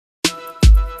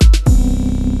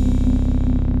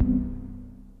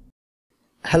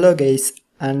Hello guys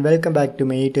and welcome back to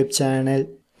my YouTube channel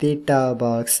Theta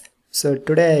Box. So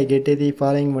today I get the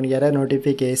following one error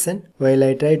notification while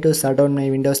I try to shut down my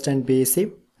Windows 10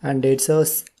 PC and it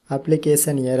shows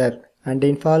application error and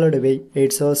in followed way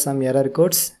it shows some error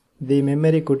codes. The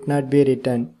memory could not be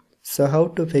written. So how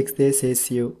to fix this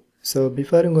issue? So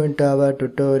before going to our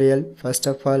tutorial, first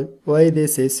of all, why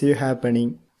this issue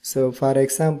happening? So for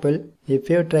example, if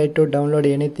you try to download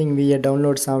anything via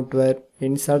download software,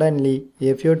 and suddenly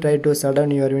if you try to shut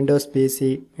down your Windows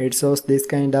PC, it shows this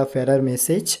kind of error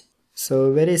message.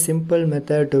 So very simple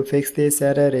method to fix this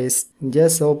error is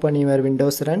just open your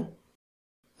Windows Run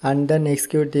and then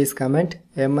execute this command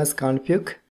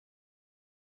msconfig.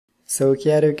 So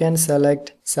here you can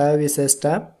select Services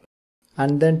tab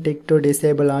and then tick to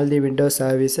disable all the Windows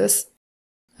services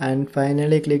and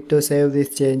finally click to save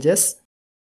these changes.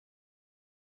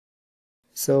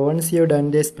 So once you done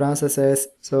these processes,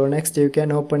 so next you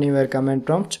can open your command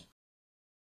prompt.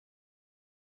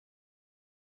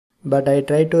 But I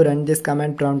try to run this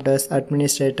command prompt as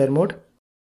administrator mode.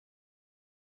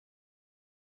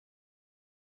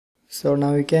 So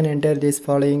now you can enter this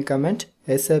following command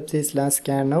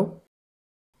sfc/scan now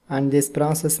and this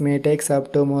process may take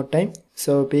up to more time,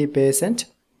 so be patient.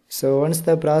 So once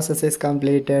the process is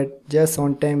completed, just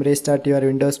one time restart your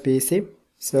Windows PC.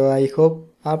 So I hope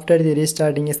after the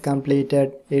restarting is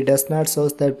completed, it does not show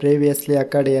that previously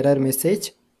occurred error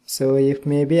message. So if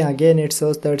maybe again it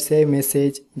shows that same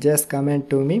message, just comment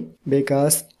to me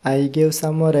because I give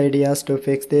some more ideas to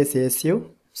fix this issue.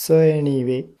 So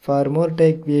anyway, for more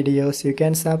tech videos, you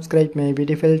can subscribe my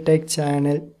beautiful tech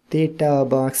channel Theta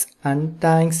Box and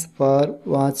thanks for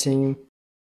watching.